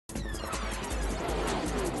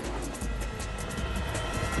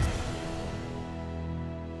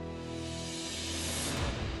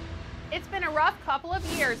It's been a rough couple of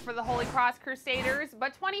years for the Holy Cross Crusaders,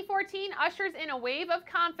 but 2014 ushers in a wave of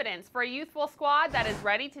confidence for a youthful squad that is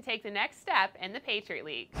ready to take the next step in the Patriot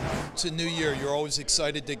League. It's a new year. You're always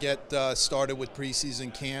excited to get started with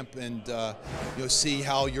preseason camp and you'll see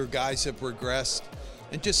how your guys have progressed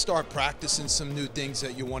and just start practicing some new things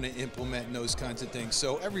that you want to implement and those kinds of things.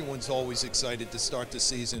 So everyone's always excited to start the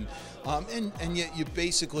season. And yet you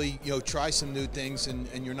basically try some new things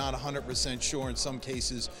and you're not 100% sure in some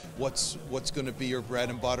cases what's going to be your bread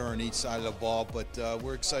and butter on each side of the ball, but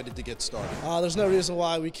we're excited to get started. There's no reason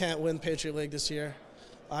why we can't win Patriot League this year.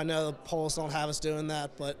 I know the polls don't have us doing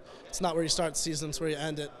that, but it's not where you start the season, it's where you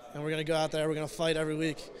end it. And we're going to go out there, we're going to fight every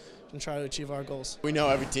week and try to achieve our goals. We know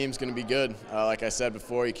every team's going to be good. Like I said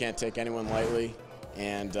before, you can't take anyone lightly,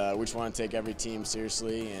 and we just want to take every team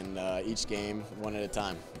seriously and each game one at a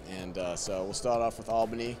time. And so we'll start off with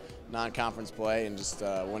Albany, non-conference play, and just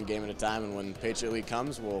one game at a time, and when Patriot League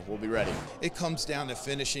comes, we'll be ready. It comes down to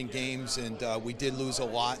finishing games, and we did lose a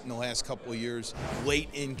lot in the last couple of years, late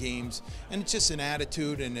in games, and it's just an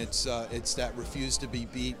attitude, and it's that refuse to be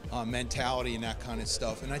beat mentality and that kind of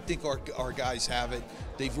stuff. And I think our guys have it.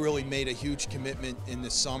 They've really made a huge commitment in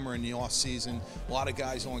the summer and the off season. A lot of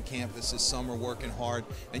guys on campus this summer working hard,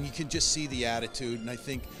 and you can just see the attitude. And I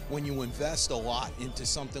think when you invest a lot into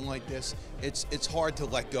something like this, it's hard to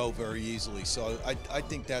let go very easily. So I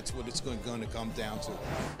think that's what it's going to come down to.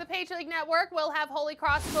 The Patriot League Network will have Holy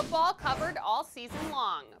Cross football covered all season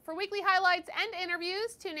long. For weekly highlights and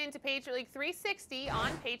interviews, tune in to Patriot League 360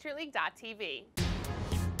 on patriotleague.tv.